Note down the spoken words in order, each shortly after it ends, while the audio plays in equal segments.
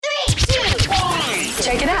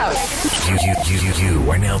check it out.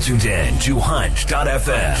 You are now tuned in to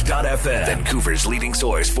Hunt.fm, Vancouver's leading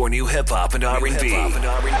source for new hip-hop and R&B. Hey,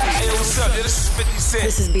 what's up? This is 50 Cent.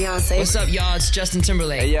 This is Beyonce. What's up, y'all? It's Justin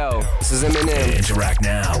Timberlake. Hey, yo, this is Eminem. Interact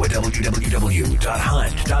now at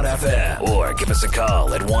www.hunt.fm or give us a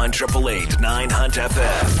call at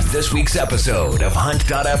 1-888-9-HUNT-FM. This week's episode of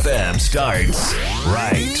Hunt.fm starts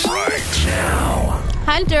right now.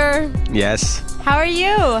 Hunter. Yes. How are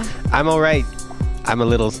you? I'm all right. I'm a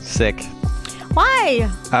little sick. Why?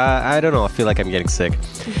 I don't know. I feel like I'm getting sick.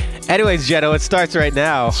 Anyways, Jenna, it starts right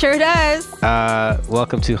now. Sure does.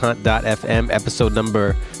 Welcome to Hunt.fm, episode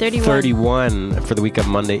number 31 for the week of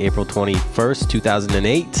Monday, April 21st,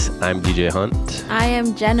 2008. I'm DJ Hunt. I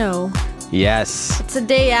am Jeno. Yes. It's a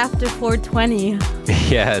day after 420.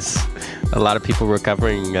 Yes. A lot of people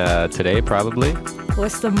recovering today, probably.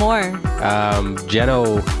 What's the more?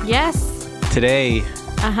 Jeno. Yes. Today,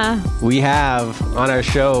 we have on our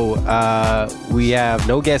show, we have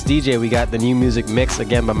no guest DJ. We got the new music mix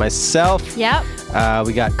again by myself. Yep.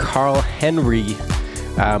 We got Carl Henry,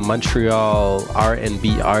 Montreal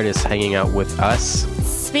R&B artist, hanging out with us.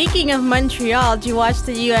 Speaking of Montreal, did you watch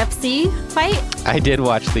the UFC fight? I did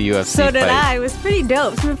watch the UFC So did fight. I. It was pretty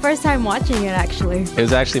dope. It's my first time watching it, actually. It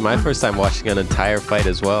was actually my first time watching an entire fight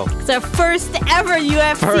as well. It's our first ever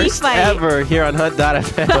UFC First fight. ever here on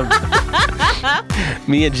Hunt.fm.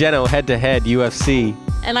 Me and Jeno head-to-head UFC.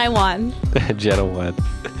 And I won. Jeno won.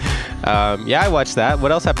 Yeah, I watched that.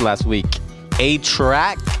 What else happened last week?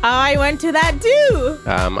 A-Track. I went to that too.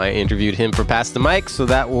 I interviewed him for Pass the Mic, so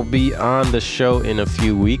that will be on the show in a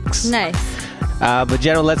few weeks. Nice. But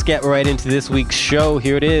Jeno, let's get right into this week's show.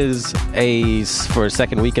 Here it is, for a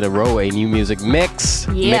second week in a row, a new music mix.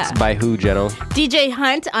 Yeah. Mixed by who, Jeno? DJ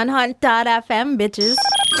Hunt on Hunt.fm, bitches.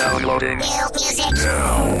 Downloading new music.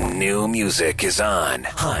 Now, new music is on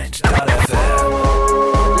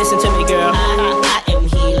Hunt.fm. Listen to me, girl. I am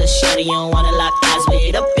healer. Shawty, you don't wanna lock eyes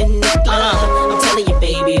with up in the club. I'm telling you,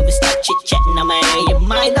 baby, if we stop chit-chatting, I'ma air your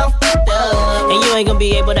mind off the dub. And you ain't gonna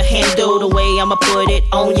be able to handle the way I'ma put it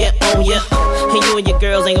on ya, on ya. And you and your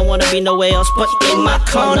girls ain't gonna wanna be nowhere else but in my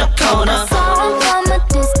corner. I saw him from a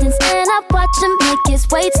distance and I watched him make his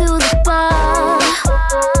way to the bar.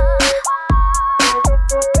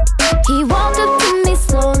 He walked up to me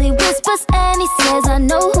slowly, whispers, and he says, I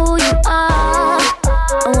know who you are.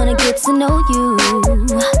 I wanna get to know you. I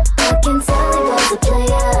can tell he was a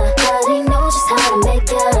player, but he knows just how to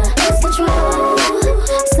make ya lose control.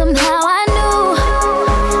 Somehow I knew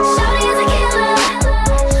Shawty is a killer,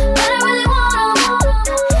 but I really want him,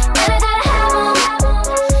 and I gotta have him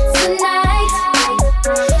tonight.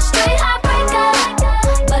 Straight heartbreaker,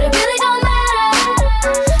 but it really don't matter,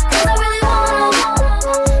 'cause I really want him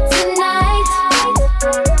tonight.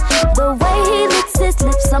 The way he licks his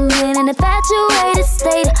lips, I'm in an infatuated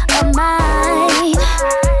state of mind.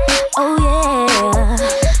 Oh yeah,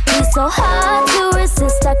 he's so hard to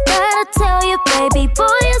resist. I gotta tell you, baby boy,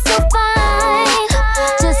 you're so fine.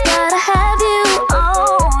 Just gotta have you.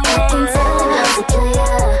 Oh yeah. I can tell he was a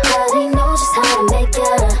player, but he knows just how to make ya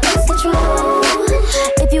lose control.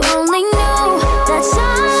 If you only knew that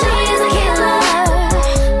Shawty is a killer,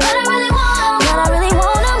 but I really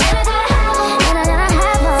want him, and I gotta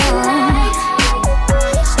have him tonight.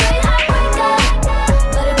 Straight heartbreaker,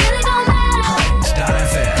 but it really don't matter.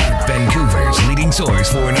 Hunt.fm, Vancouver's leading source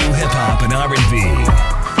for new hip-hop and R&B.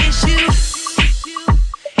 It's you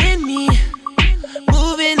and me,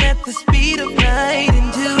 moving at the speed of light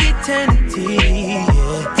into eternity. Yeah.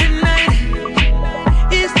 Tonight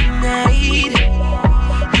is the night.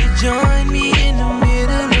 You join me in the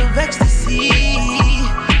middle of ecstasy.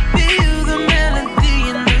 Feel the melody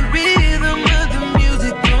and the rhythm of the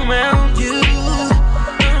music around you,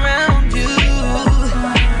 around you.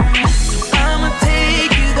 I'ma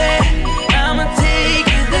take you there, I'ma take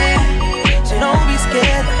you there. So don't be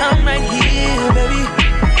scared, I'm right here, baby.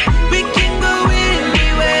 We can go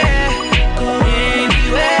anywhere,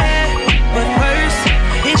 but first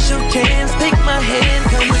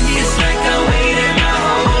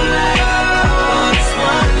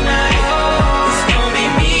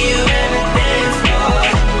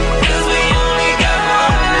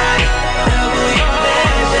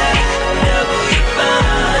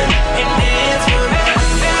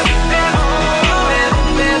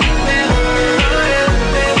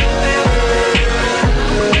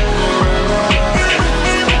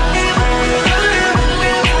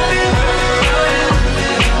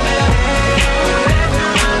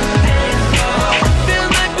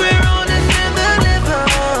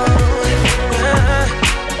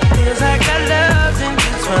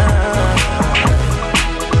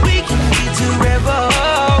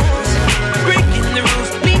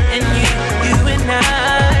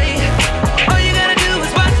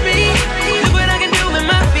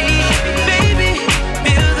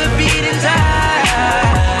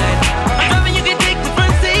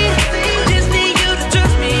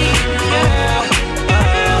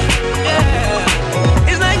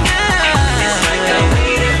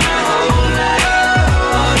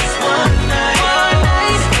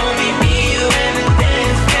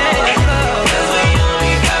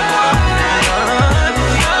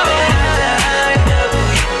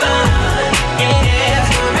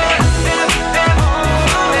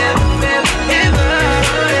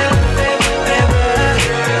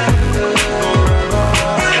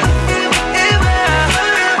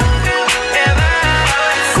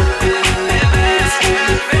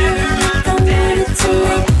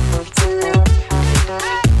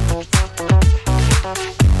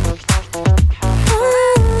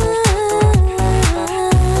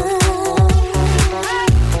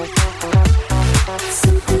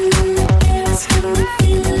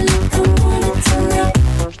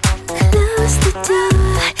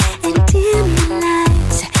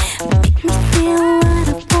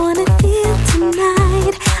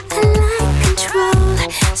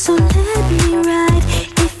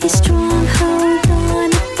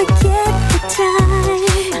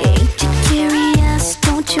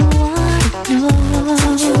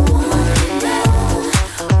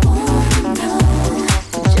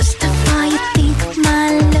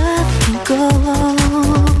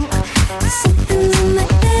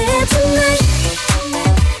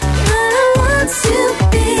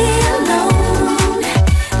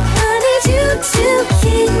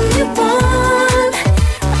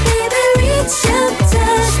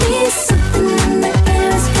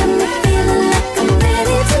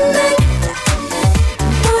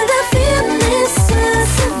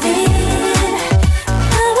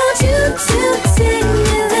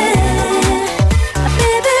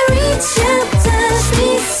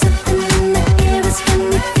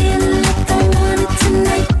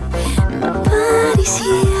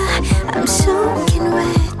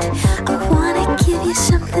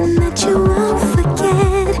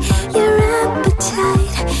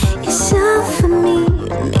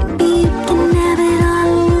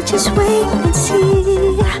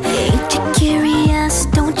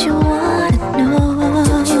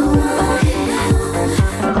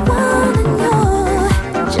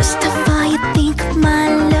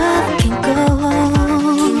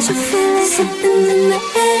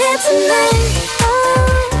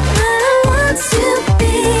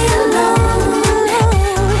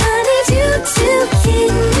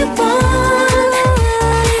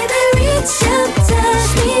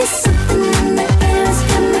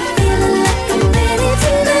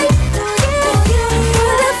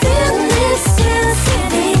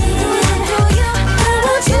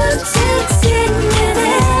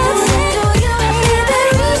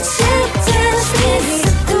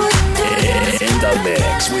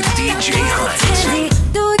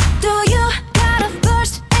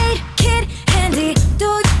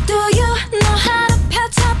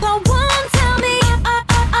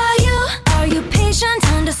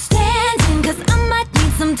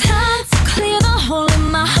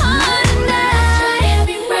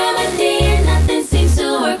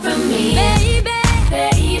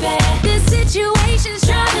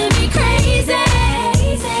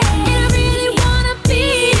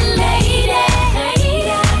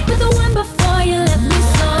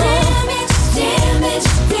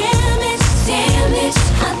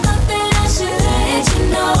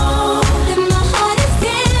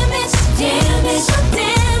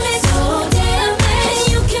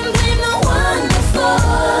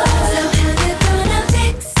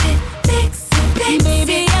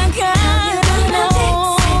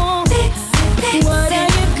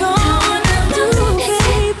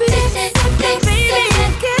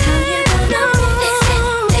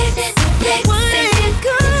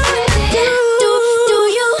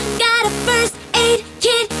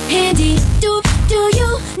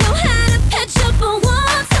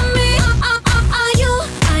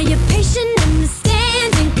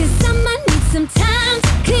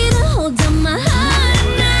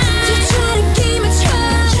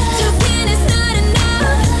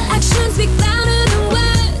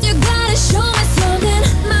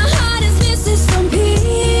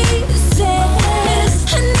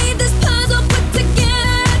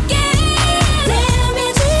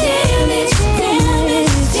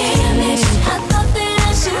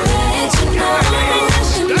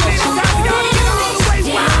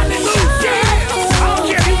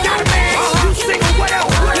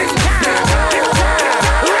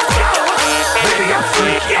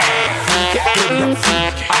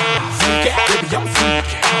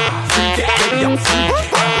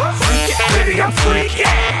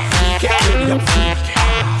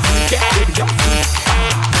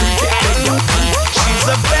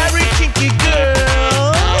freaky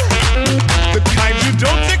girl, the kind you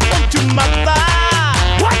don't take home to mother.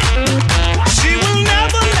 What? She will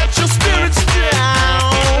never let your spirits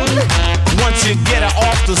down. Once you get her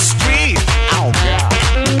off the street, oh God,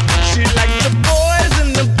 she likes the boys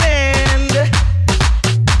in the band.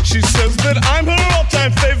 She says that I'm her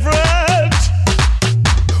all-time favorite.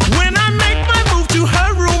 When I make my move to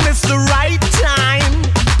her room, it's the right time.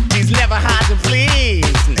 She's never hard to please.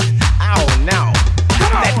 Oh no,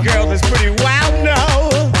 that girl is pretty wild now.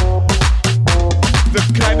 The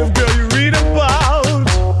kind of girl you read about.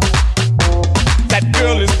 That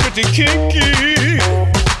girl is pretty kinky.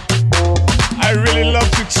 I really love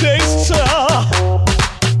to taste her.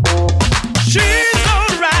 She's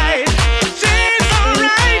alright. She's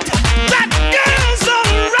alright. That girl's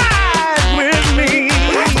alright with me.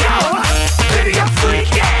 Baby, I'm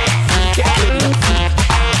freaky.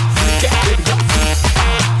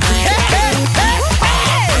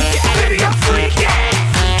 Baby, I'm freaky.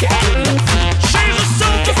 She's a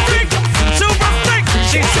super freak. Super freak.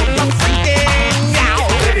 She's super freaky.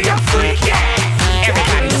 Baby, I'm freaky.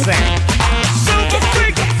 Everybody sing. Super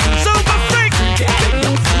freak. Super freak.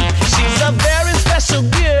 She's a very special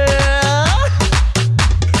girl.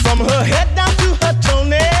 From her head down to her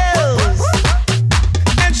toenails.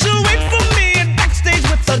 And she'll wait for me at backstage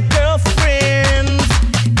with her girlfriends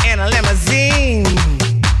in a limousine.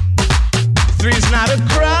 Three's not a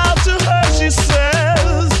crowd to her, she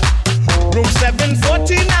says. Room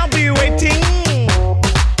 714, I'll be waiting.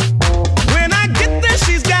 When I get there,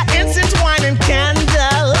 she's got incense, wine, and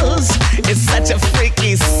candles. It's such a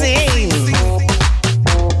freaky scene.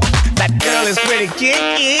 That girl is pretty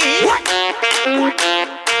kinky.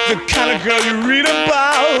 The kind of girl you read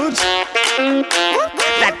about.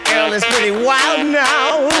 That girl is pretty wild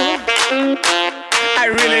now. I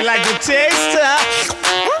really like to taste her.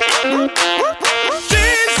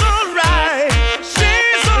 She's alright.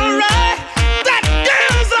 She's alright. That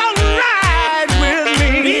girl's alright with me.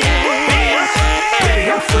 Baby,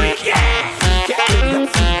 I'm freaky. Baby, I'm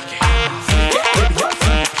freaky.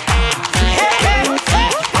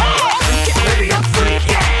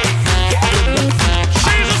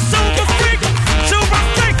 She's a super freak. Super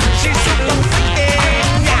freak. She's super freaky.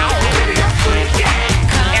 Baby, I'm freaky.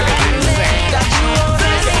 Everybody say that you want to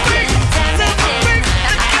freak. Super freak.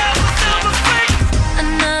 Super freak.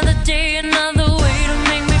 Another day, another way to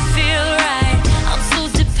make me feel right. I'm so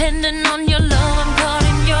dependent on your love, I'm caught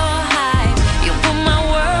in your hype. You put my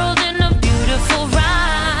world in a beautiful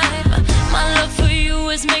rhyme. My love for you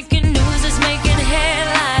is making news, is making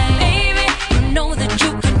headlines. Baby, you know that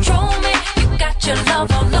you control me. You got your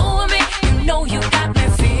love all over me. You know you got me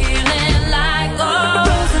feeling like, oh,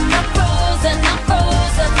 frozen, I'm frozen, I'm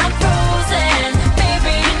frozen, I'm frozen.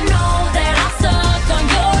 Baby, you know that I'm stuck on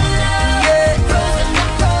your love. Frozen,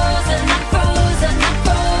 I'm frozen, I'm frozen, I'm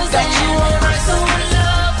frozen. That you want I'm so in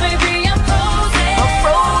love, baby, I'm frozen. I'm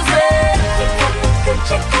frozen.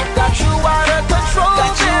 Got you out of control,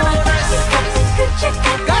 baby.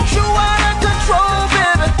 Got you out of control,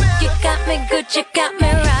 baby. You got me good, you got me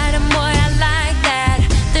right, and boy, I like that.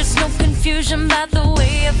 There's no confusion about the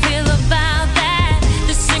way I feel about that.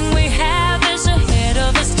 This thing we have is ahead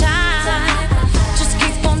of its time. Just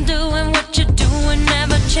keep on doing what you're doing,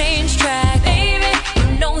 never change track. Baby, you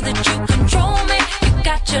know that you control me. You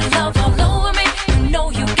got your love all over me. You know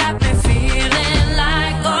you got me feeling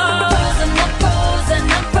like, oh, frozen, I'm frozen,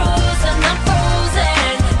 I'm frozen, I'm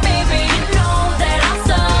frozen. Baby, you know that I'm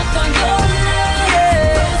stuck on your love.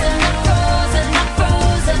 Frozen, I'm frozen, I'm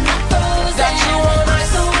frozen, I'm frozen. That you want I'm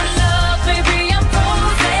so in love, baby, I'm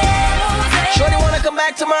frozen. Shorty wanna come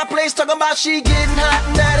back to my place, talking about she getting hot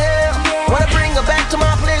in that hell. Wanna bring her back to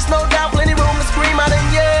my place, no doubt, plenty room to scream out and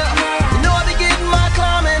yell. You know I be getting my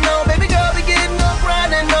climbing on, baby girl be getting up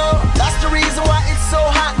grinding on. That's the reason why it's so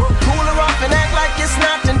hot. Cool her off and act like it's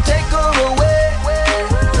not, and take her away.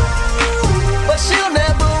 But she'll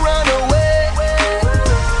never run away.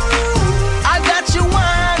 I got you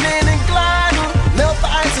whining and gliding, melt the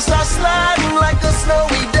ice and start sliding like a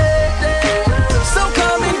snowy day. So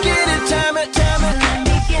come and get it, time it, time it. Let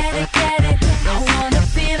me get it, get it. I wanna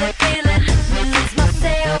feel it, feel it. Let me lose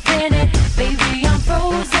myself in it. Baby, I'm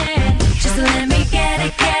frozen. Just let me get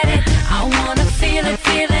it, get it. I wanna feel it,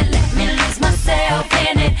 feel it. Let me lose myself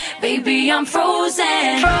in it. Baby, I'm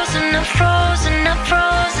frozen. Frozen, I'm frozen, I'm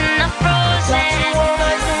frozen, I'm frozen.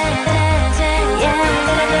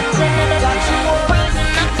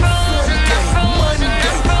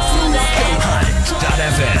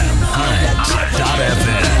 Hunt.fm.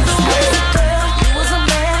 Hunt.fm. You wasn't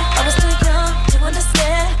there, I was too young to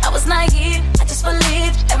understand. I was naive, I just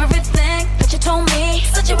believed everything that you told me.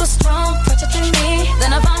 Said you were strong, protecting me.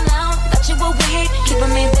 Then I found out that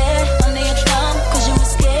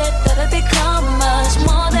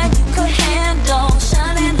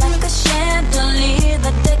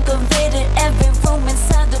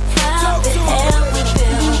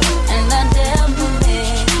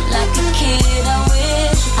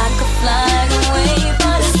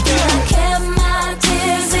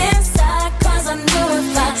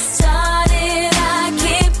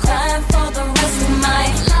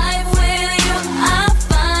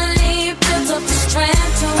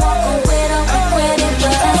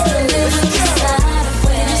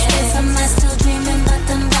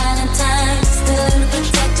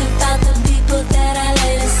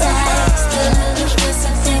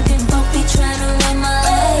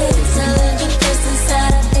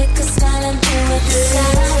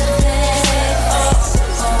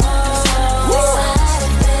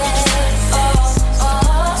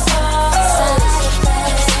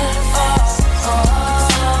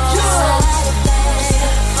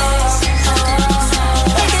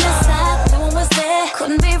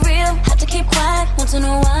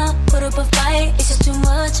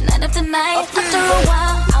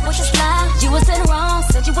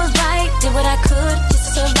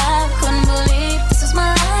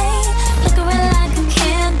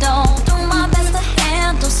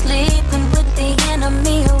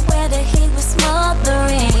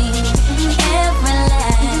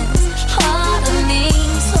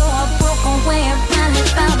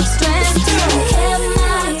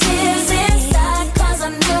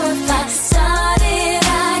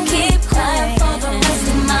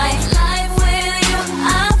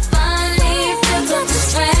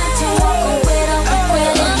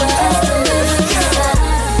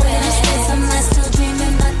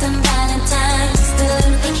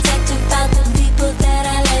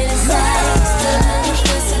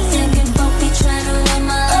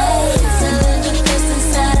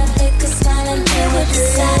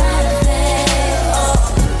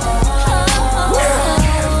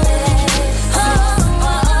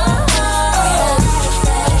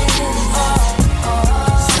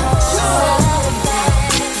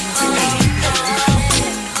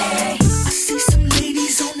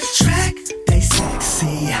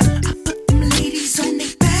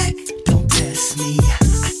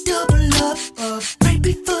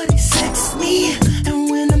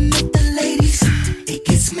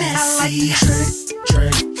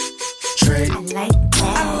trick, trick. I like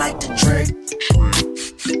that. I like the trick,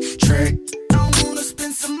 trick. I wanna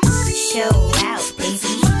spend some money. Show out,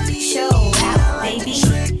 baby. Show out, baby.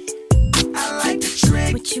 I like the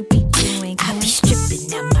trick. What you be doing? I be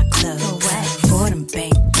stripping out my clothes for them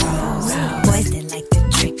bank rolls. Boys that like the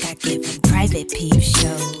trick, I give them private peep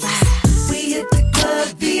shows. We hit the club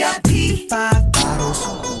VIP. 5 bottles,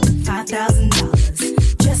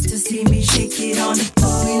 $5,000 just to see me shake it on the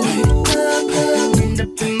pole. We leave the club, end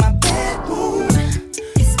up in my bedroom.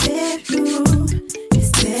 His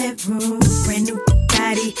bedroom, brand new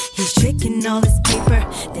Bugatti. He's tricking all his paper.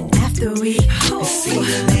 Then after we See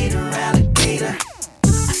you later, alligator. I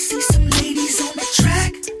see some ladies on the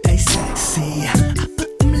track, they sexy. I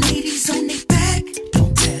put them ladies on their back,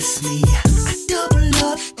 don't test me. I double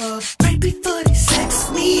up right before they sex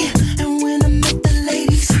me. And when I'm with the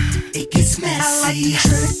ladies, it gets messy. I like the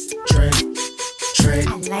trick, trick. I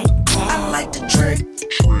like that. I like the trick,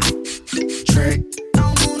 trick. I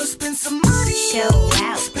wanna spend some money. Show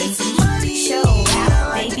out, Spend some baby. money. Show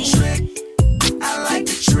out, baby. I like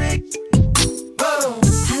the trick. Whoa.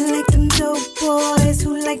 I like them dope boys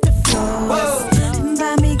who like the flows and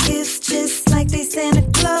buy me gifts just like they Santa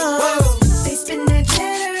Claus. They spend that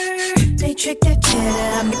cheddar, they trick that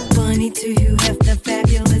cheddar. I make money to you, have the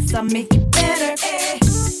fabulous, I make it better.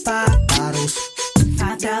 5 bottles,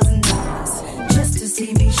 $5,000 just to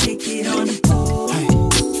see me shake it on the pole.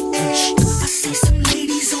 I see some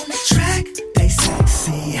ladies on the track, they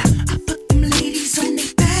sexy. I put them ladies on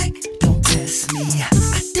their back, don't test me. I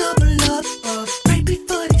double up right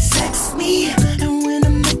before they sex me. And when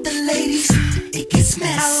I'm with the ladies, it gets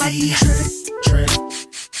messy. I like the trick,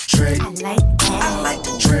 trick. I like that. I like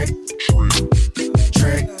the trick,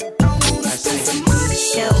 trick. I wanna spend some money.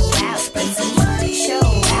 Show out, baby. Show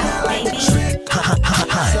out, baby.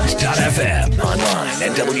 Hunt.fm. Online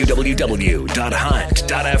at www.hunt.fm.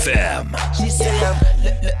 She say I'm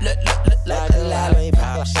look like a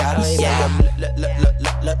lollipop. Shawty say I'm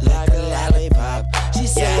look like a lollipop. She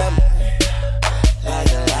say I'm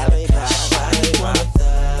like a lollipop. Shawty wanna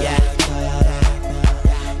thug. Yeah.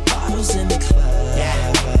 Bottles in the club.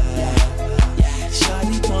 Yeah.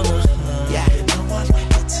 Shawty wanna hug. Yeah. You know I like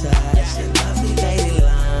to touch your lovely lady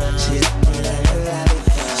line. She's like a lollipop.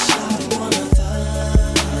 Shawty wanna thug.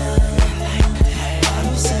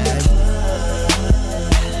 Bottles in the club.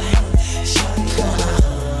 Shawty wanna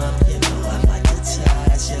hug. You know I like to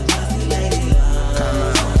touch your lovely lady line. Come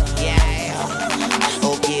on. Yeah.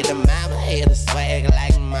 Okay, the mama had a swag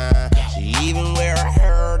like mine. She even wear a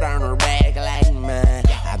herd on her back like mine.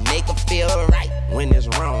 I make her feel right when it's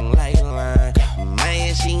wrong like mine.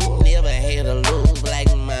 Man, she never had a lose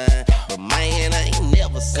like mine. But man, I ain't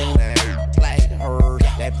never seen a hurt like her.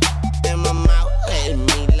 That in my mouth had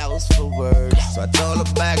me lost for words. So I told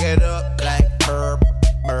her back it up like burp,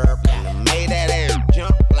 burp. And I made that air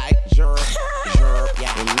jump like jerk, jerk.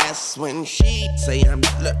 Yeah. And that's when she say I'm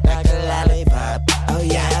look like a lollipop. Oh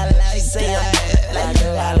yeah, I like say I'm like a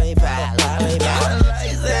lollipop, lollipop. She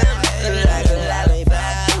say I'm like a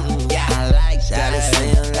lollipop. Yeah, I like Shawty say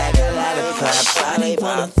I'm like a lollipop,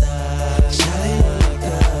 lollipop. Shawty wanna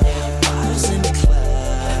thug. Bottles in the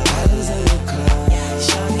club, bottles in the club.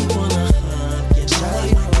 Shawty wanna hug, yeah,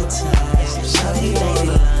 Shawty wanna touch, Shawty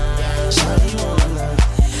wanna, Shawty wanna,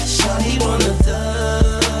 Shawty wanna thug.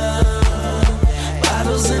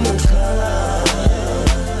 Bottles in the club.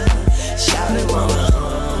 Shawty wanna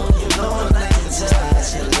hug, you know I like to touch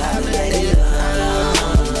your lovely lady line.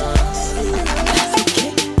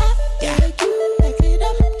 Yeah, back it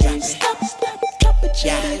up, don't stop, drop it,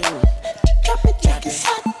 yeah, drop it, drop it,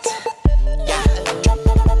 hot. Yeah, drop it,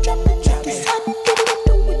 hot.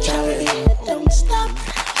 Don't stop.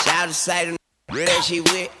 Shawty say the that she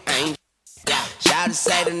with ain't. Yeah, Shawty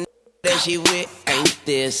say the that she with ain't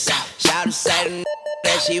this. Shawty say the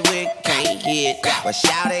that she with can't hit. But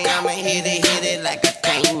Shawty, I'ma hit it like I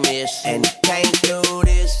can't miss. And you can't do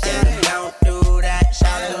this, and you don't do that.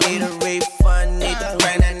 Shawty need a refund, need to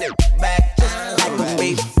bring that nigga back. Just like a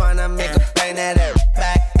refund, I make her bring that air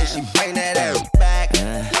back. And she bring that air back,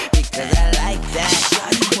 because I like that.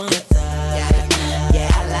 Shawty wanna thug, yeah,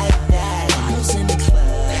 I like that. Bottles in the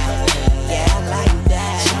club, yeah, I like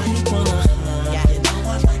that. Shawty wanna hug, you know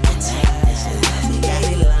I like to touch your lovely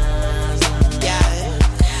lady lines. Yeah,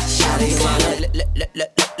 Shawty wanna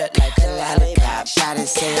look like a lollipop. Shawty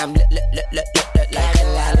say I'm look like a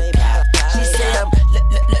lollipop. She say I'm look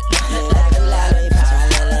like a lollipop.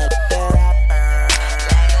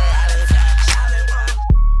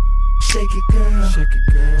 Shake it, girl. Shake it,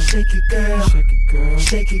 girl. Shake it, girl. Shake it, girl.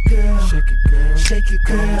 Shake it, girl. Shake it, girl. Shake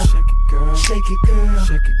it, girl. Shake it, girl.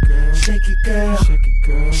 Shake it, girl. Shake it, girl. Shake it, girl. Shake it,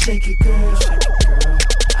 girl. Shake it, girl.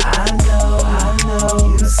 I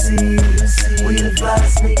know, you see, we the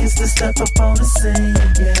flyest niggas to step up on the scene,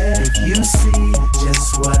 yeah. If you see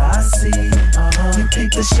just what I see, you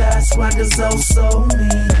peep the shot, swagger's oh so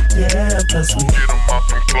mean, yeah. Plus we get 'em off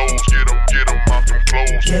them clothes, get 'em off them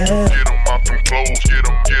clothes, yeah. Get 'em off them clothes, get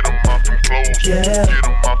 'em off them clothes, yeah. Get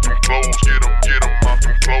 'em off them clothes, get 'em off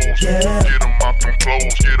them clothes, yeah. Get 'em off them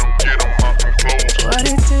clothes, get 'em off them clothes. What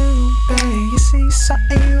it do, babe? You see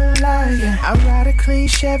something you like? I ride a clean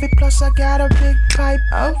Chevy, plus I got a big pipe.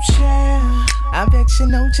 Oh yeah, I bet you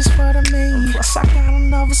know just what I mean. Plus I got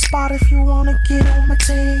another spot if you wanna get on my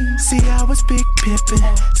team. See, I was big pimpin',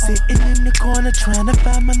 sitting in the corner trying to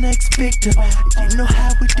find my next victim. You know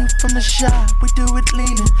how we do from the shop, we do it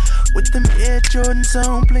leaning with them Air Jordans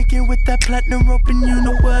on, blinking with that platinum rope, and you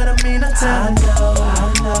know what I mean. I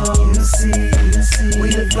know, you see, we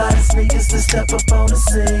the flyest niggas to step up on the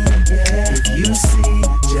scene, yeah. If you see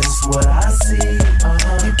just what I see,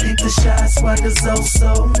 you peep the shot, swagger's oh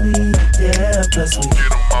so mean, yeah. Plus we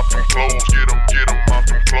get 'em off them clothes, get 'em off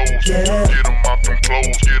them clothes, yeah. Get 'em off them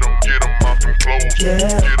clothes, get 'em off them clothes, yeah.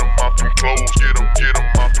 Get 'em off them clothes, get 'em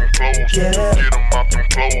off them clothes, yeah. Get 'em off them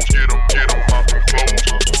clothes, get 'em off them clothes.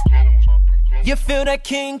 You feel that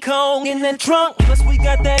King Kong in that trunk? Plus we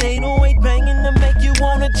got that 808 banging to make you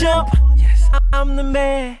wanna jump. Yes, I'm the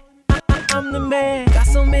man. I'm the man. Got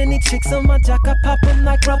so many chicks on my jock, I pop them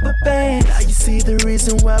like rubber bands. Now you see the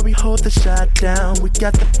reason why we hold the shot down. We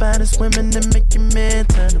got the finest women that make your man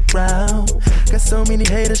turn around. Got so many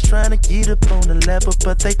haters trying to get up on the level,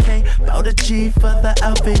 but they can't bout a G for the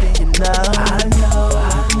outfit, and you know. I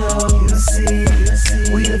know, you see,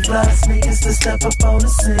 we the flyest niggas to step up on the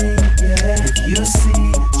scene, yeah. If you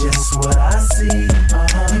see just what I see,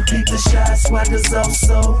 you peep the shot, swagger's oh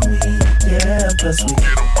so mean, yeah. Plus we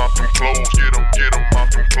get 'em off them clothes, get 'em off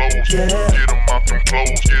them clothes, yeah. Get 'em off them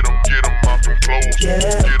clothes, get 'em off them clothes, yeah.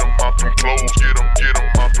 Get 'em off them clothes, get 'em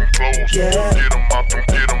off them clothes, yeah. Get 'em off them,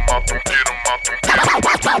 get 'em off them, get 'em off them.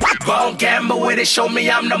 Gon' gamble with it, show me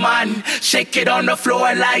I'm the man. Shake it on the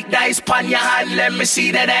floor like dice, pan your hand. Let me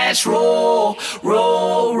see that ass roll,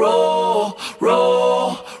 roll, roll,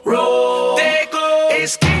 roll, roll. There go.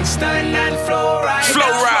 It's Kingston and Flow Rider.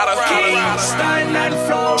 Flow Rider. Kingston and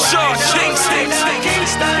Flow Rider. Sean Kingston.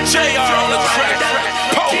 JR on the track.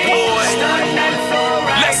 Po boy.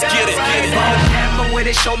 Let's get it. Gamble with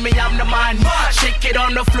it, show me I'm the man. Shake it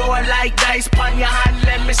on the floor like dice, pan your hand.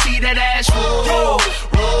 Let me see that ass roll, roll,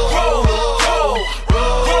 roll, roll,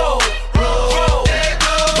 roll, roll.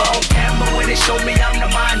 Bone gamble with it, show me I'm the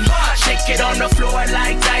man. Shake it on the floor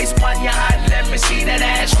like dice, pan your hand. Let me see that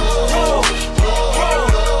ass roll, roll, roll,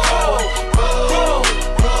 roll, roll,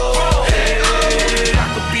 roll. Hey, I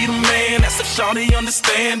could be the man, that's if shawty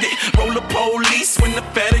understand it. Roll the police when the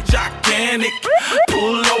fatty gigantic.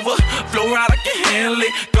 Pull over, flow out, I can handle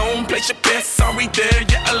it. Gon' place your bets, sorry there,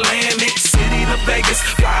 yeah, Atlantic City to Vegas,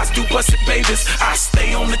 flies through busted babies. I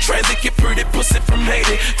stay on the transit, get pretty pussy from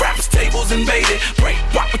Haiti. Rappers tables invaded, break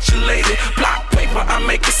walk with your lady. Block paper, I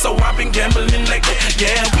make it, so I've been gambling lately.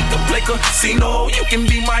 Yeah, we can play casino, you can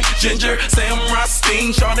be my ginger. Sam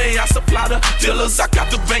Rothstein, Shawty, I supply the dealers. I got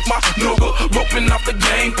to bank my nougat, roping off the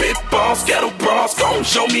game. Pit balls, ghetto bras, gon'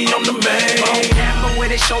 show me I'm the man. Gamble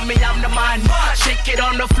with it, show me I'm the man. Shake it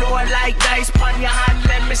on the floor like dice, pan your hand.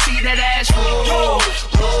 Let me see that ass roll, roll,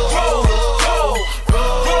 roll, roll,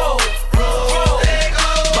 roll, roll.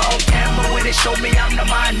 Bone gamble with it, show me I'm the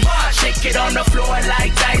man. Shake it on the floor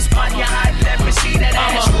like dice, pan your hand. Let me see that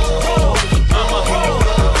ass roll, roll, roll.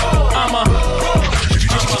 I'm a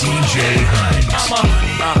DJ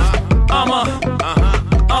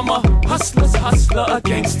I'm a hustler's hustler, a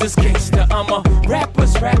gangster's gangster. I'm a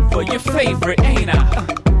rapper's rapper, your favorite, ain't I?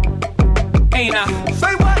 Ain't I?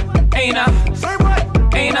 Say what? Ain't I? Say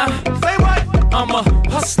what? Ain't I? Say what? I'm a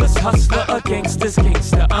hustler's hustler, a gangster's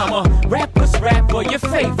gangster. I'm a rapper's rapper, your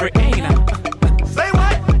favorite, ain't I? Say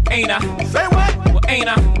what? Ain't I? Say what? Well, ain't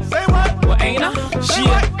I? Say what? Well, ain't I? Shit,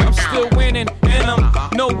 I'm still winning, and I'm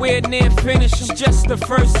nowhere near finished. It's just the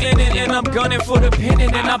first inning, and I'm gunning for the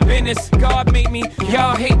pennant, and I've been this. God made me,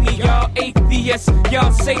 y'all hate me, y'all atheists,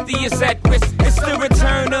 y'all safety is at risk. It's the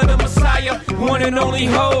return of the Messiah, one and only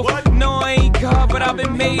hope. No, I ain't God, but I've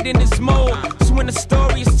been made in this mold. So when the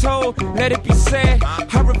story is told, let it be said.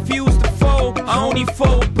 I refuse to fold, I only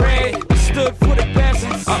fold bread. I stood for the best,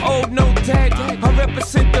 I owed no debt. I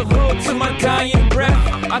represent the hood to my dying breath.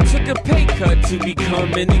 I took a pay cut to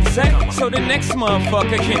become an exec, so the next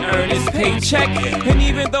motherfucker can earn his paycheck. And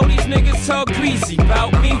even though these niggas talk greasy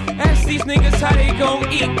about me, ask these niggas how they gon'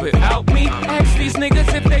 eat without me. Ask these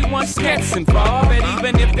niggas if they want skets involved, and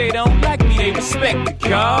even if they don't like me, they respect the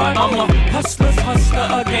God. I'm a hustler's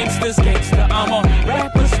hustler, a gangster's gangster. I'm a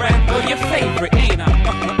rapper's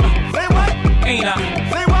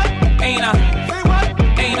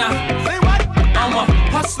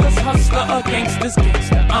hustler, a gangster's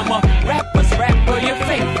gangster. I'm a rapper's rapper, your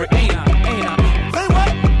favorite, ain't I? Ain't I? Say what?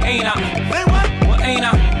 Ain't I? Say what? Well, ain't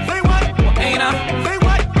I? Say what? Well, ain't I? Say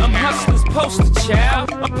what? I'm hustler's poster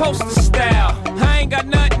child, I'm poster style. I ain't got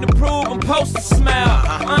nothing to prove, I'm poster smile.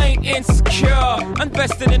 I ain't insecure,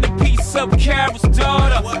 invested in a piece of Carol's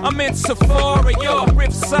daughter. I'm in Sephora, your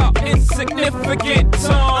riffs are insignificant,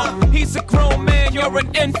 Tom. He's a grown man, you're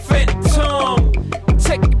an infant, Tom.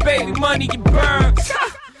 Take your baby money, you burn.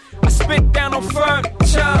 I spit down on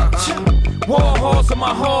furniture. War halls on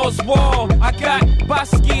my hall's wall. I got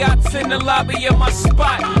Basquiat's in the lobby of my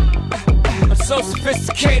spot. I'm so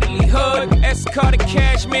sophisticatedly hood. Escorted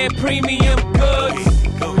cashmere premium goods.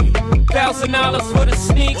 $1,000 for the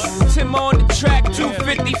sneaks. Tim on the track,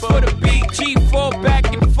 $250 for the beat. G4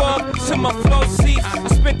 back and forth to my flow seats. I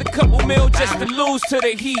spent a couple mil just to lose to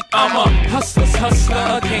the heat. I'm a hustler's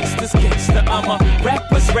hustler, a gangster's gangster. I'm a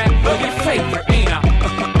rapper's rapper, your favorite, ain't I?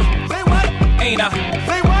 Say what? Ain't I?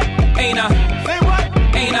 Say what? Ain't I? Say what?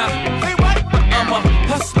 Ain't I? Say what? I'm a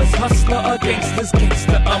hustler's hustler, a gangster's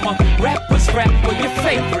gangster. I'm a rapper's rapper, your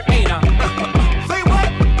favorite, ain't I? Say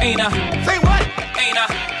what? Ain't I? Say what? Ain't I?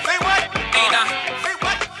 Say what? Ain't I? Say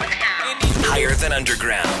what? Higher than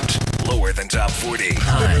underground, lower than top 40.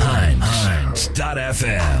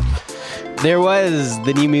 Hunt.fm. There was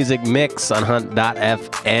the new music mix on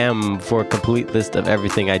Hunt.fm. For a complete list of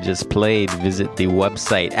everything I just played, visit the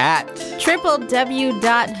website at www.hunt.fm.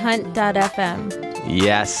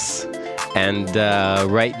 Yes. And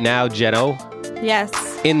right now, Jeno. Yes.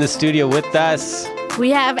 In the studio with us. We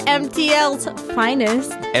have MTL's finest.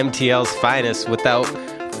 MTL's finest. Without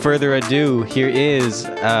further ado, here is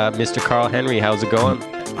Mr. Carl Henry. How's it going?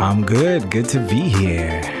 I'm good. Good to be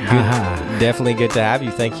here. Definitely good to have you.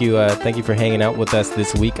 Thank you for hanging out with us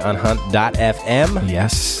this week on Hunt.fm.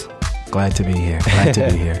 Yes. Glad to be here. Glad to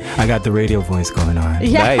be here. I got the radio voice going on.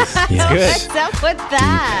 Yeah. Nice. Yes. What's up with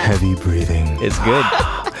that? Deep, heavy breathing. It's good.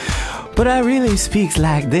 But I really speaks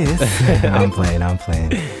like this. I'm playing.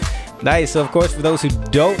 Nice. So, of course, for those who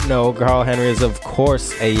don't know, Carl Henry is, of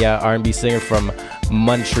course, a R&B singer from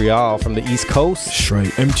Montreal, from the East Coast. That's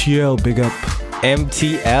right. MTL, big up.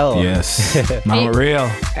 MTL. Yes. Not real.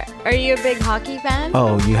 Are you a big hockey fan?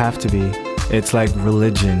 Oh, you have to be. It's like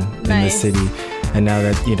religion in the city. And now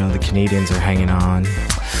that, the Canadians are hanging on.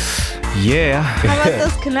 Yeah. How about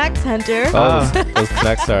those Canucks, Hunter? Oh, those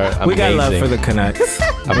Canucks are amazing. We got love for the Canucks.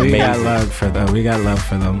 We got love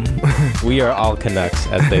for them. We are all Canucks,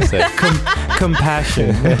 as they say.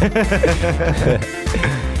 Compassion.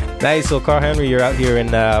 Nice. So, Carl Henry, you're out here in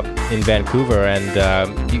Vancouver, and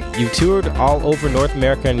you toured all over North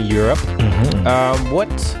America and Europe. Mm-hmm. What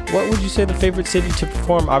would you say the favorite city to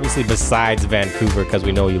perform? Obviously, besides Vancouver, because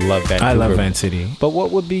we know you love Vancouver. I love Van City. But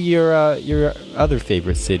what would be your other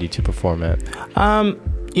favorite city to perform at?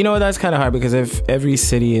 That's kind of hard because if every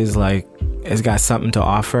city is has got something to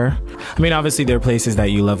offer. I mean, obviously there are places that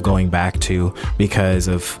you love going back to because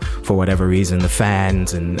of, for whatever reason, the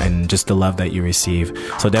fans and just the love that you receive.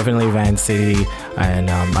 So definitely Van City. And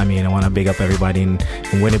I want to big up everybody in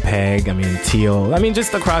Winnipeg. Teal.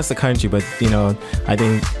 Just across the country. But, I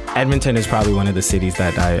think Edmonton is probably one of the cities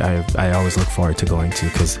that I always look forward to going to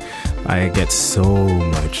because I get so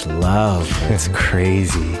much love. It's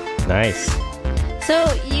crazy. Nice.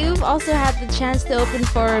 So you've also had the chance to open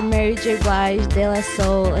for Mary J. Blige, De La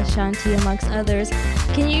Soul, Ashanti, amongst others.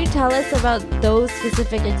 Can you tell us about those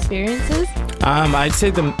specific experiences? I'd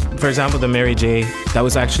say for example, the Mary J. That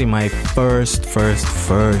was actually my first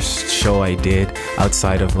show I did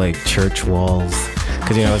outside of church walls.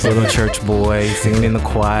 Because, I was a little church boy singing in the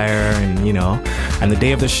choir and the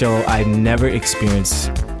day of the show, I never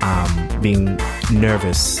experienced being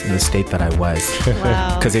nervous in the state that I was.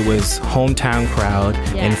 Wow. Because it was hometown crowd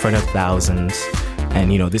in front of thousands.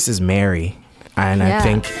 And, this is Mary. And I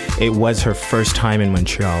think it was her first time in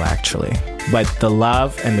Montreal, actually. But the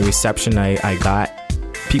love and the reception I got,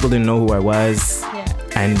 people didn't know who I was. Yeah.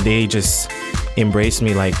 And they just embraced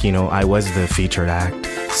me like, I was the featured act.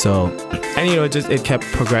 So, and it kept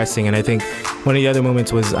progressing. And I think one of the other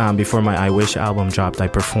moments was before my I Wish album dropped, I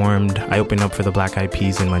opened up for the Black Eyed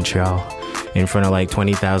Peas in Montreal in front of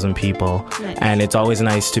 20,000 people. Nice. And it's always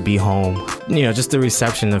nice to be home. Just the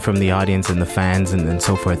reception from the audience and the fans and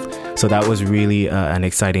so forth. So that was really an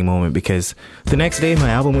exciting moment because the next day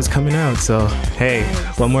my album was coming out. So, hey,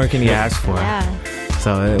 what more can you ask for? Yeah.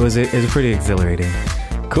 So it was pretty exhilarating.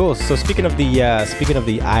 Cool. So speaking of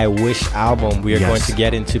the I Wish album, we are going to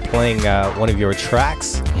get into playing one of your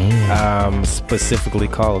tracks, specifically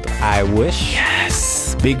called I Wish.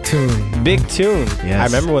 Yes. Big tune. Yes. I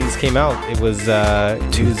remember when this came out. It was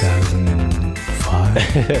 2005.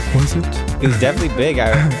 Was it? It was definitely big.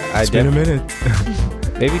 It's been a minute.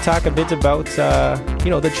 Maybe talk a bit about,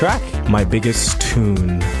 the track. My biggest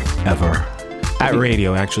tune ever. At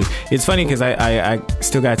radio, actually. It's funny because I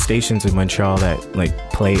still got stations in Montreal that like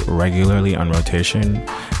play regularly on rotation.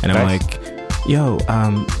 And I'm like, yo,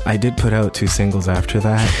 I did put out 2 singles after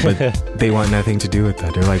that, but they want nothing to do with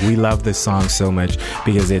that. They're like, we love this song so much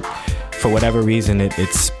because for whatever reason, it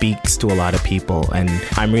speaks to a lot of people. And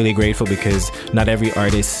I'm really grateful because not every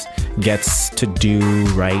artist gets to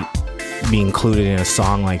be included in a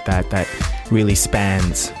song like that really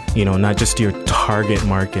spans, not just your target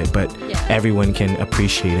market, but everyone can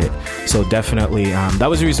appreciate it. So definitely, that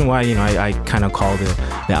was the reason why, I kind of called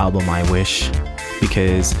the album I Wish,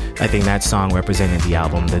 because I think that song represented the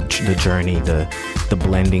album, the journey, the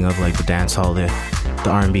blending of like the dancehall, the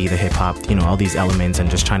R&B, the hip hop, all these elements, and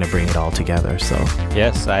just trying to bring it all together. So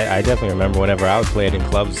yes, I definitely remember whenever I would play it in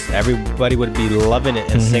clubs, everybody would be loving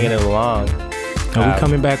it and singing it along. Are we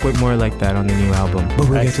coming back with more like that on the new album? But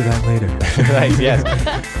we'll get to that later. Right, yes.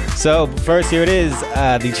 So first, here it is,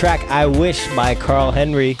 the track I Wish by Carl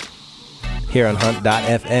Henry here on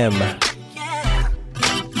Hunt.fm.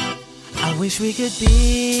 I wish we could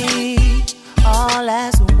be all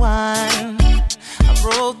as one. I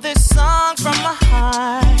wrote this song from my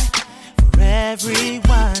heart for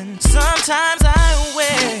everyone. Sometimes I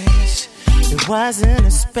wish there wasn't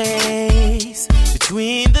a space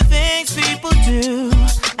between the things people do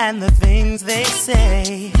and the things they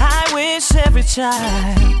say. I wish every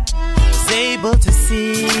child was able to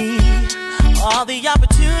see all the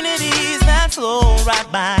opportunities that flow right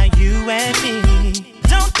by you and me.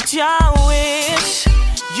 Don't y'all wish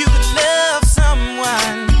you could love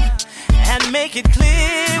someone and make it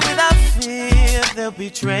clear without fear they'll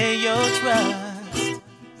betray your trust?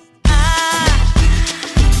 I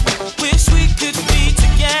wish we could be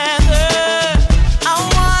together. I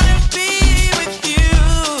wanna be with you.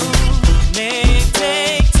 May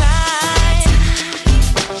take time,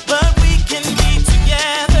 but we can be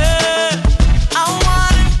together. I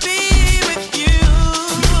wanna be with you,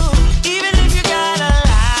 even if you gotta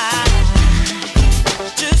lie.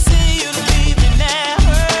 Just say you'll leave me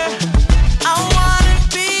never. I wanna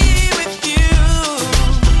be with you.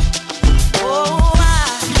 Oh, I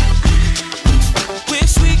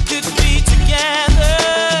wish we could be together.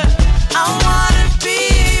 I wanna be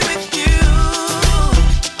with you.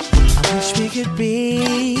 I wish we could be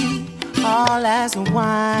all as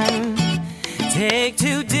one. Take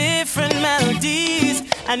 2 different melodies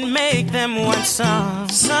and make them one song.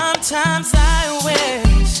 Sometimes I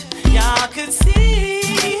wish y'all could see,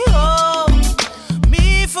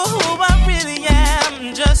 me for who I really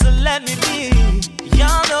am. Just let me be.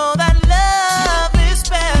 Y'all know that love is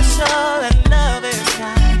special and love is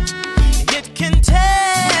kind. It can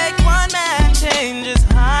take one man, change his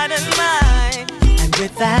heart and mind. And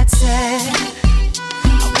with that said, I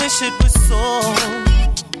wish it was so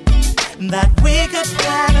that we could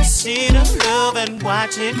plant a seed of love and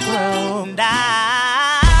watch it grow. And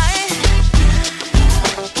I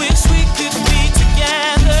wish we could be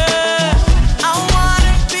together. I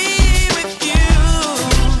wanna be with you.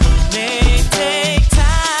 May take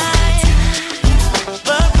time,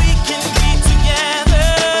 but we can be together.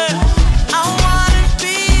 I wanna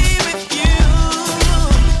be with you,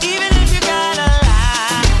 even if you gotta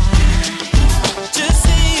lie. Just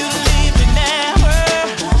say you'll leave me never.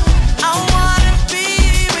 I wanna be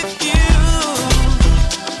with you.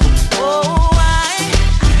 Oh, I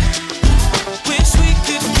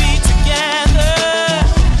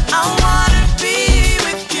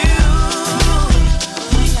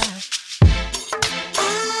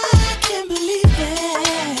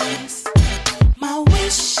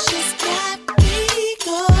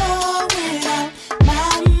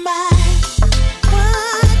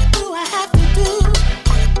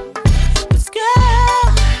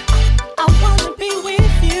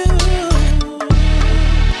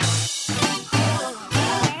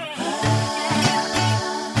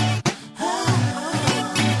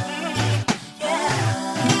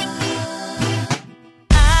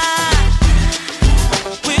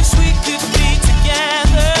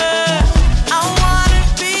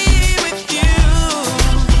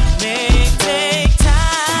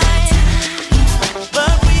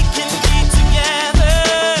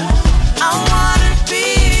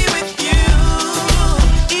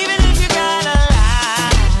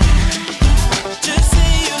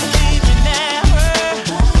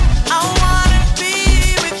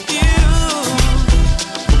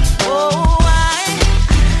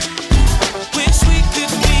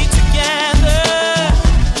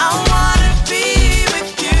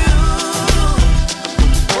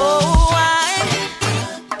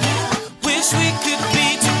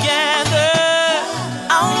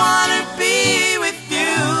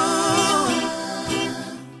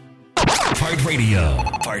Part radio,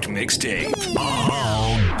 part mixtape.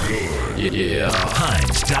 All good. Yeah.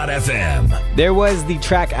 Hunt.fm. There was the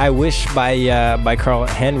track "I Wish" by Carl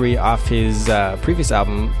Henry off his previous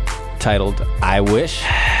album titled "I Wish,"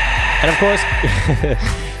 and of course,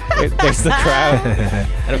 there's the crowd.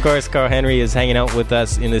 And of course, Carl Henry is hanging out with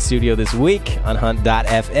us in the studio this week on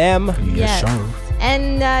Hunt.fm. Yes.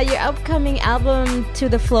 And your upcoming album, To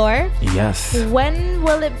the Floor. Yes. When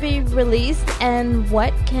will it be released, and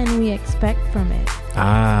what can we expect from it?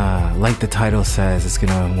 Like the title says, it's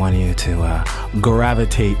gonna want you to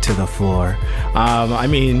gravitate to the floor. I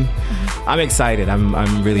mean, I'm excited.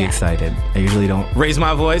 I'm really excited. I usually don't raise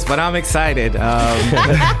my voice, but I'm excited.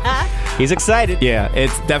 He's excited. Yeah,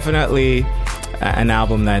 it's definitely an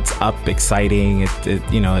album that's up, exciting. It's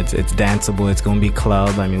danceable. It's gonna be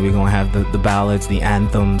club. I mean, we're gonna have the ballads, the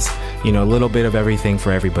anthems. A little bit of everything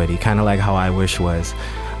for everybody. Kind of like how I Wish was.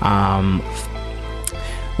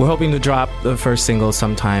 We're hoping to drop the first single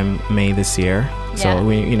sometime May this year. So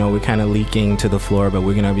we're kind of leaking to the floor, but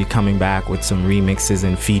we're gonna be coming back with some remixes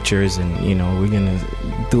and features, and we're gonna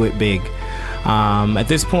do it big. At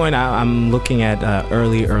this point, I'm looking at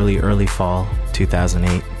early fall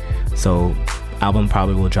 2008. So album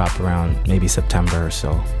probably will drop around maybe September or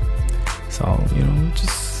so. So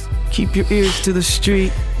just keep your ears to the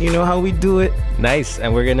street. You know how we do it. Nice.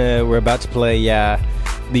 And we're about to play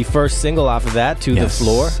the first single off of that, To the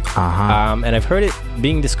Floor. And I've heard it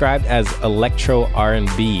being described as electro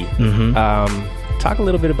R&B. Talk a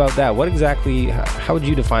little bit about that. What exactly, how would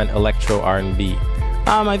you define electro R&B?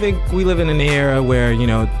 I think we live in an era where,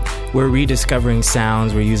 we're rediscovering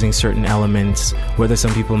sounds, we're using certain elements, whether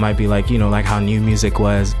some people might be like, like how new music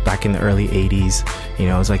was back in the early 80s.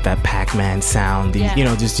 It's like that Pac-Man sound,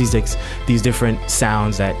 just these different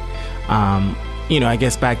sounds that, I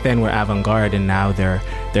guess back then were avant-garde, and now they're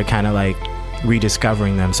kind of like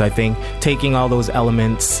rediscovering them. So I think taking all those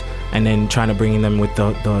elements and then trying to bring them with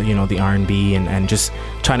the R&B and just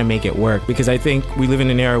trying to make it work, because I think we live in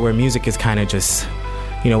an era where music is kind of just,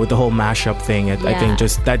 with the whole mashup thing, I think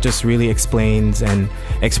that just really explains and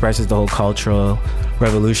expresses the whole cultural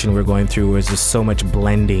revolution we're going through, where there's just so much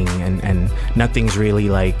blending and nothing's really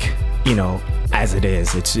like, as it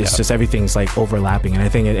is. It's just everything's like overlapping, and I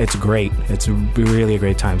think it's great. It's really a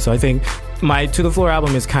great time. So I think my To the Floor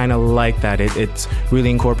album is kind of like that. It's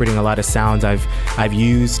really incorporating a lot of sounds I've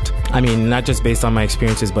used. I mean, not just based on my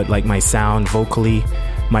experiences, but like my sound vocally,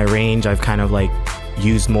 my range. I've kind of like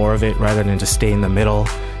used more of it rather than just stay in the middle.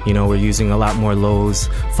 We're using a lot more lows,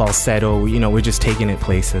 falsetto. We're just taking it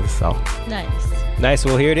places. So nice.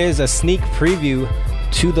 Well, here it is, a sneak preview,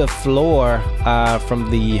 To the Floor, from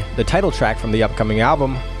the title track from the upcoming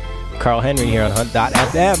album. Carl Henry here on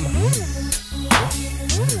Hunt.fm.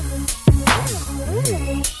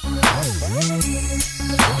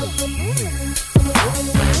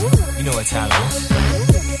 You know what time it is.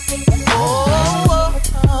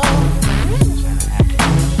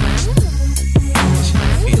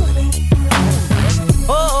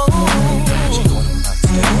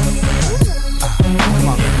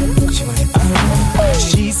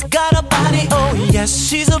 She's got a body, oh yes,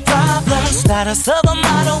 she's a problem. Status of a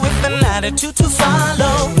model with an attitude to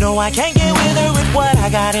follow. No, I can't get with her with what I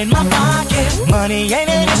got in my pocket. Money ain't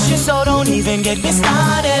an issue, so don't even get me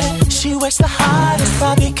started. She works the hardest,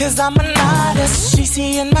 probably cause I'm an artist. She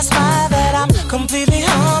see in my smile that I'm completely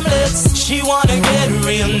harmless. She wanna get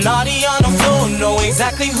real naughty on the floor, know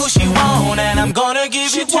exactly who she want, and I'm gonna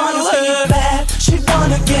give it to her. Bad, she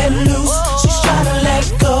wanna get loose, she's trying to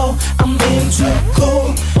let go. I'm being too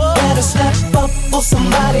cool, better step up or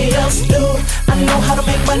somebody else do. I know how to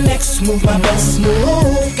make my next move, my best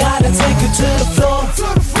move. Gotta take it to the floor,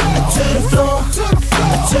 to the floor,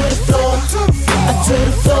 to the floor, to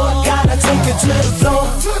the floor. Gotta take it to the floor,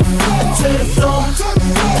 to the floor,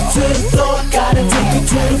 to the floor. Gotta take it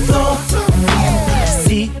to the floor.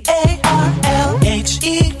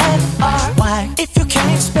 CARLHENRY. If you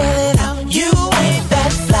can't spell it out, you ain't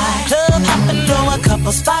that fly. Club hopping, know a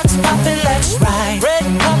couple spots popping, let's ride. Red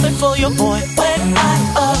carpet for your boy when I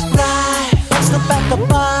arrive. Post up at the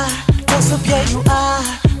bar, close up, yeah you are.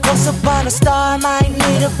 Close up on a star, might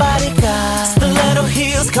need a bodyguard. Stiletto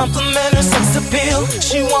heels, compliment her sex appeal.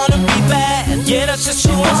 She wanna be bad, yeah that's just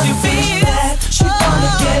she wants to feel bad. She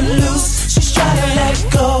wanna get loose, she's trying to let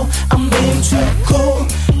go. I'm being too cool,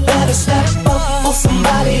 better step up or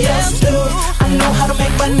somebody else do. I know how to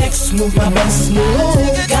make my next move, my best move.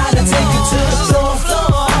 Gotta take it to the floor,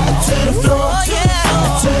 to the floor,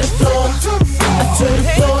 to the floor, to the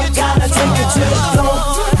floor. Gotta take it to the floor,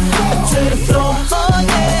 to the floor,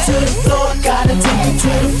 to the floor. Gotta take it to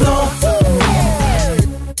the floor.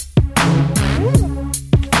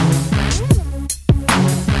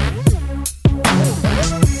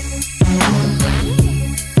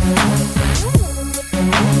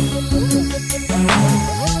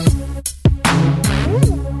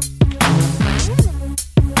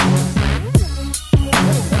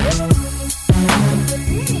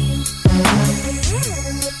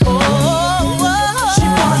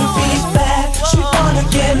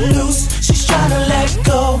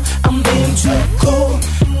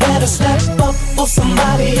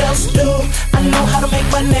 somebody else do. I know how to make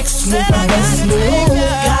my next move, my best move.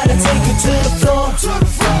 Gotta take it to the floor, to the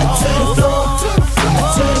floor, to the floor,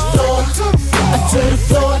 to the floor, to the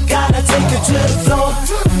floor. Gotta take it to the floor,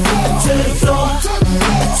 to the floor,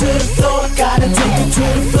 to the floor. Gotta take it to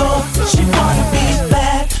the floor. She wanna be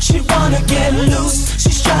bad, she wanna get loose.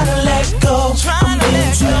 She's trying to let go. I'm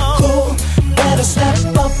being too cool. Better step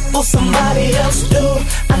up or somebody else do.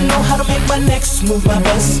 I know how to make my next move, my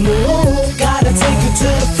best move. Gotta take it to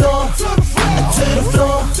the floor, to the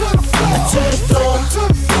floor, to the floor,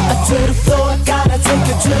 to the floor. Gotta take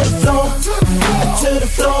it to the floor, to the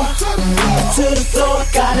floor, to the floor.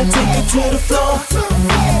 Gotta take it to the floor.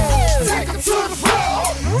 Take it to the floor,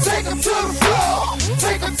 take it to the floor,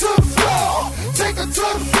 take it to the floor, take it to the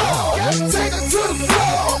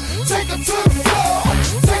floor, take it to the floor,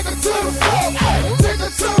 take it to the floor,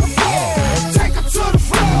 take it to the floor, take it to the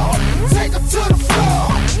floor, take it to the floor,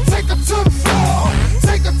 take it to the floor, take it to the floor,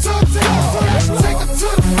 take it to the floor, take it to the floor, take it to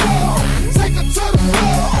the floor, take it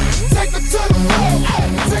to the floor,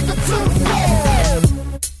 take it to the floor.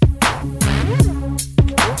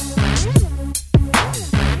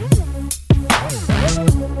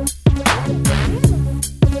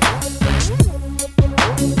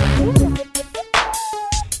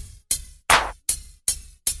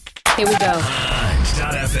 Here we go.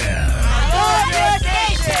 Hunt.fm.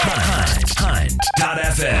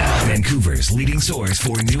 Hunt.fm. Vancouver's leading source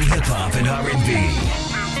for new hip-hop and R&B.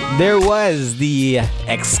 There was the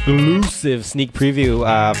exclusive sneak preview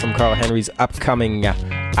from Carl Henry's upcoming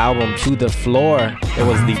album, To The Floor. It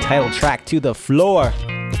was the title track, To The Floor.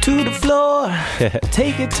 To the floor.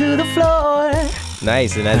 Take it to the floor.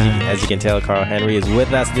 Nice, and as you can tell, Carl Henry is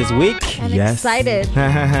with us this week. I'm excited.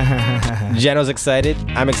 Geno's excited.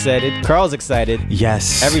 I'm excited. Carl's excited.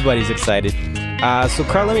 Yes. Everybody's excited. So,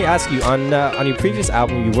 Carl, let me ask you, on your previous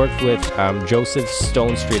album, you worked with Joseph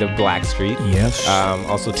Stonestreet of Blackstreet. Yes.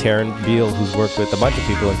 Also, Taryn Beal, who's worked with a bunch of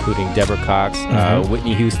people, including Deborah Cox,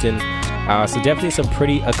 Whitney Houston. So definitely some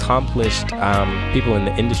pretty accomplished people in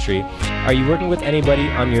the industry. Are you working with anybody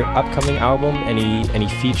on your upcoming album? Any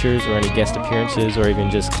features or any guest appearances or even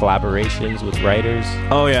just collaborations with writers?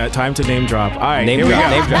 Oh yeah, time to name drop. All right, name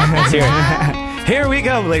drop. Let's hear it. Here we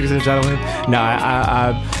go, ladies and gentlemen. No,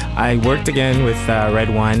 I worked again with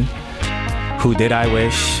Red One, Who Did I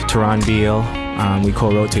Wish, Teron Beal. We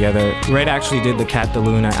co-wrote together. Red actually did the Cat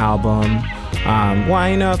DeLuna album.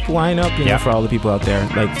 Wine up, you know, for all the people out there.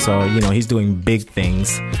 Like, so, you know, he's doing big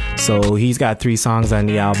things. So he's got 3 songs on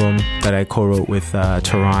the album that I co-wrote with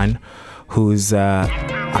Teron, who's,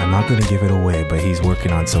 I'm not going to give it away, but he's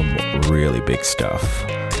working on some really big stuff.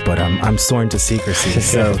 But I'm sworn to secrecy,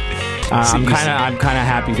 so I'm kind of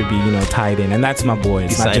happy to be, you know, tied in, and that's my boy.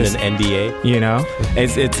 It's not just an NDA, you know.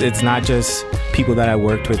 It's not just people that I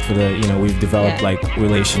worked with for the, you know, we've developed like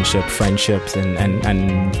friendships,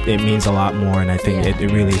 and it means a lot more, and I think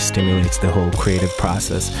it really stimulates the whole creative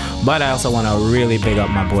process. But I also want to really big up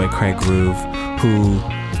my boy Craig Groove, who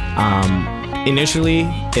initially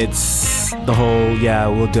it's the whole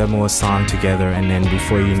we'll demo a song together, and then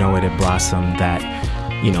before you know it, it blossomed that,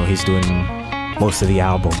 you know, he's doing most of the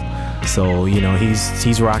album. So, you know,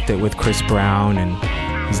 he's rocked it with Chris Brown, and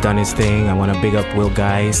he's done his thing. I want to big up Will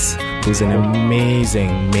Geis, who's an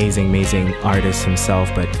amazing artist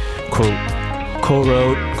himself, but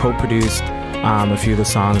co-wrote, co-produced a few of the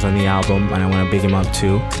songs on the album, and I want to big him up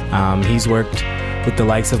too. He's worked with the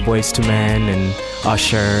likes of Boyz II Men and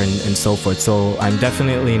Usher and so forth. So I'm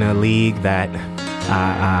definitely in a league that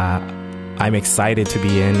I'm excited to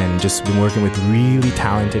be in, and just been working with really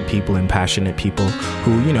talented people and passionate people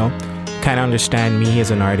who, you know, kind of understand me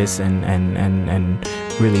as an artist and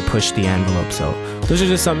really push the envelope. So those are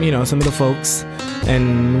just some of the folks,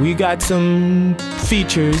 and we got some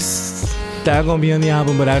features that are gonna be on the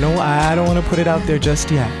album, but I don't want to put it out there just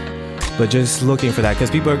yet. But just looking for that, because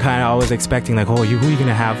people are kind of always expecting, like, oh, who are you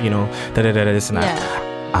gonna have, you know, this and that.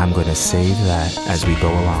 I'm gonna save that as we go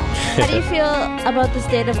along. How do you feel about the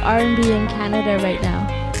state of R&B in Canada right now?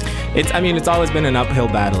 It's always been an uphill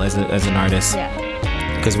battle as an artist. Yeah.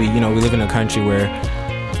 Because we live in a country where,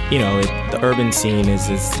 you know, the urban scene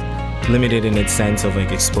is limited in its sense of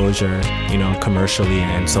like exposure, you know, commercially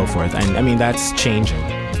and so forth. And I mean, that's changing.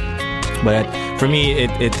 But for me,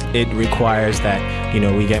 it requires that, you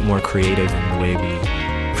know, we get more creative in the way we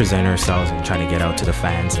present ourselves and trying to get out to the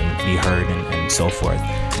fans and be heard and so forth.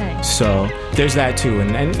 Right. So there's that too.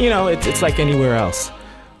 And you know, it's like anywhere else.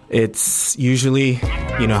 It's usually,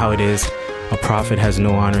 you know how it is, a prophet has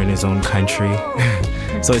no honor in his own country.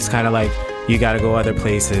 So it's kind of like you got to go other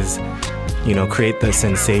places, you know, create the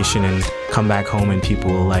sensation and come back home and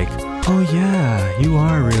people will like oh yeah, you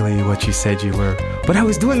are really what you said you were. But I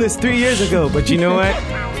was doing this 3 years ago. But you know what?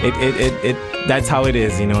 It that's how it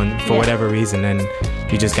is, you know, and for whatever reason, and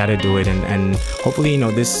you just got to do it. And hopefully, you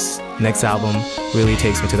know, this next album really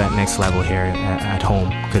takes me to that next level here at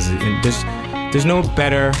home. Because there's no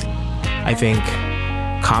better, I think,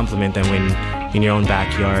 compliment than when in your own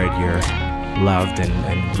backyard you're loved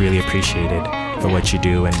and really appreciated for what you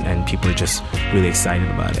do, and people are just really excited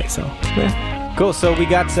about it. So yeah. Cool. So we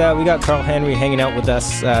got Carl Henry hanging out with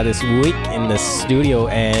us this week in the studio,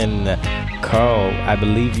 and Carl, I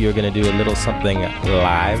believe you're gonna do a little something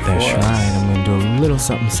live. That's for right. us. I'm gonna do a little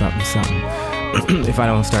something. If I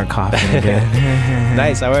don't start coughing again.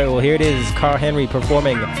 Nice. All right. Well, here it is. Carl Henry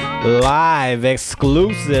performing live,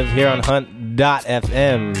 exclusive here on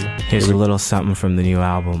Hunt.fm. Here's a little something from the new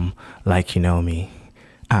album, Like You Know Me.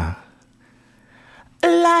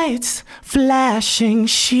 Lights flashing,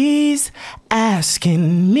 she's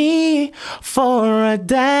asking me for a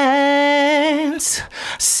dance.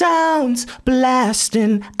 Sounds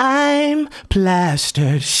blasting, I'm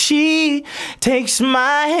plastered. She takes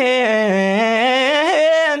my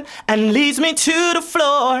hand and leads me to the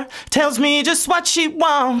floor. Tells me just what she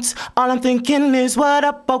wants. All I'm thinking is, what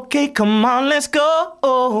up? Okay, come on, let's go.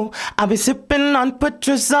 I'll be sipping on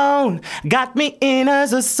Patrazone. Got me in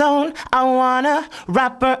as a zone. I wanna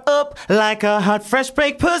wrap her up like a hot fresh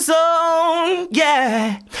breakfast zone.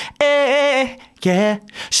 Yeah, yeah.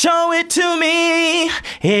 Show it to me.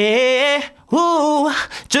 Yeah, ooh,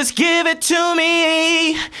 just give it to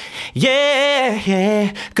me.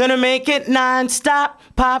 Yeah. Gonna make it non-stop,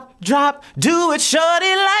 pop, drop. Do it,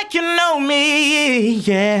 shorty, like you know me.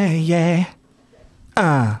 Yeah.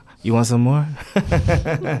 You want some more?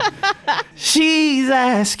 She's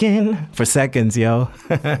asking for seconds, yo.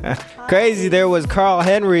 Crazy. There was Carl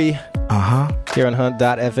Henry. Here on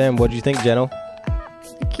Hunt.fm. What did you think, Jenno?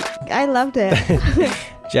 I loved it.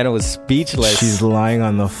 Jenna was speechless. She's lying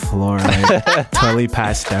on the floor, like, totally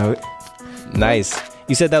passed out. Nice.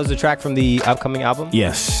 You said that was a track from the upcoming album?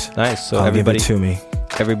 Yes. Nice. So everybody give it to me.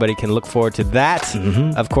 Everybody can look forward to that.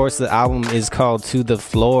 Mm-hmm. Of course, the album is called To the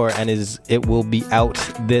Floor, and it will be out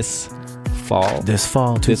this fall. This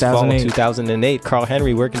fall, 2008. Carl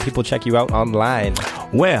Henry, where can people check you out online?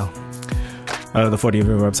 Well, the 40 of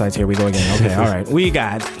your websites, here we go again. Okay, all right. We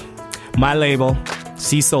got my label,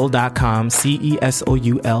 CSoul.com,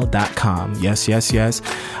 CESOUL.com. Yes.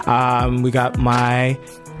 We got my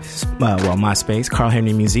MySpace, Carl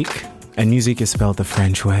Henry Musique. And music is spelled the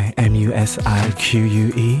French way,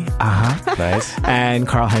 MUSIQUE. Nice. And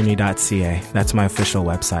carlhenry.ca. That's my official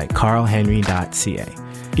website, carlhenry.ca.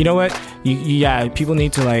 You know what? People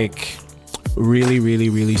need to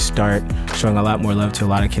really start showing a lot more love to a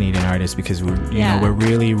lot of Canadian artists, because we're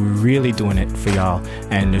really doing it for y'all.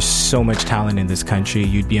 And there's so much talent in this country.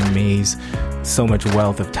 You'd be amazed. So much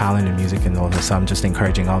wealth of talent in music and all this. So I'm just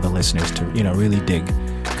encouraging all the listeners to, really dig,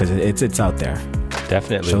 because it's out there.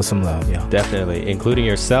 Definitely. Show some love, yeah. Definitely, including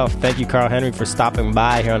yourself. Thank you, Carl Henry, for stopping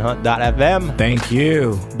by here on Hunt.fm. Thank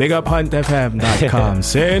you. Big up HuntFM.com,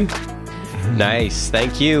 Sin. Nice.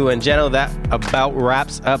 Thank you. And Jenno, that about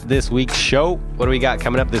wraps up this week's show. What do we got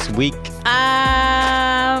coming up this week?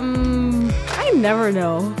 I never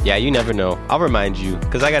know. Yeah, you never know. I'll remind you,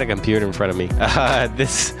 because I got a computer in front of me.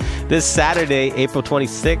 This Saturday, April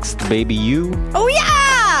 26th, Baby You. Oh,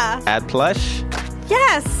 yeah! At Plush.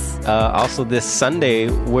 Yes. Also this Sunday,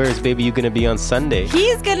 where is Baby You going to be on Sunday?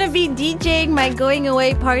 He's going to be DJing my going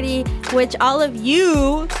away party, which all of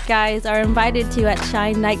you guys are invited to at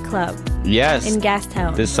Shine Nightclub. Yes. In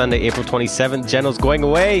Gastown. This Sunday, April 27th, Jenno's going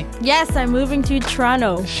away. Yes, I'm moving to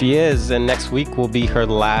Toronto. She is, and next week will be her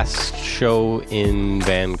last show in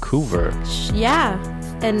Vancouver. Yeah.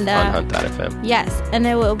 And on Hunt.fm. Yes, and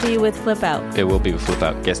it will be with Flip Out. It will be with Flip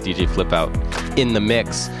Out. Guest DJ Flip Out in the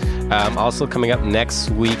mix. Also coming up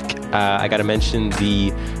next week, I got to mention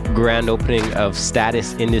the grand opening of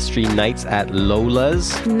Status Industry Nights at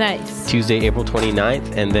Lola's. Nice. Tuesday, April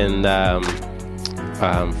 29th. And then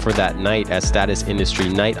for that night, at Status Industry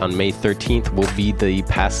Night on May 13th, will be the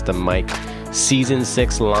Pass the Mic Season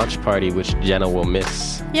 6 launch party, which Jenna will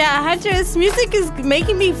miss. Yeah, Hunter, this music is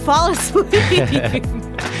making me fall asleep.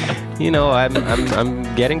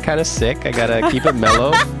 I'm getting kind of sick. I gotta keep it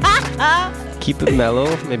mellow. Keep it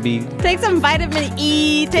mellow. Maybe take some vitamin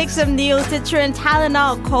E, take some Neocitrin,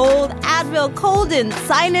 Tylenol, cold, Advil, cold and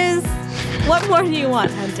sinus. What more do you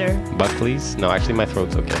want, Hunter? Buckley's? No, actually my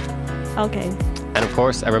throat's okay. Okay. And of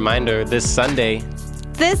course, a reminder, this Sunday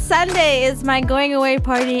is my going away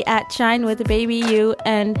party at Shine with Baby You,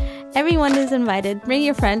 and everyone is invited. Bring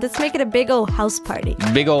your friends. Let's make it a big old house party.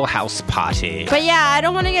 Big old house party. But yeah, I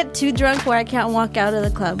don't want to get too drunk where I can't walk out of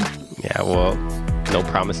the club. Yeah, well, no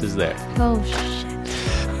promises there. Oh, shit.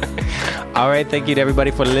 All right, thank you to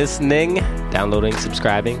everybody for listening, downloading,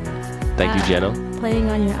 subscribing. Thank you, Jenna. Playing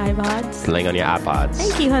on your iPods. Playing on your iPods.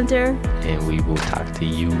 Thank you, Hunter. And we will talk to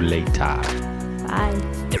you later. Bye.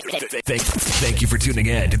 Thank you for tuning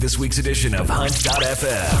in to this week's edition of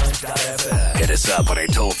Hunt.fm. Hit us up on our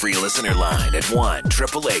toll-free listener line at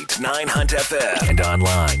 1-888-9-HUNT-FM and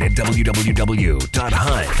online at www.hunt.fm.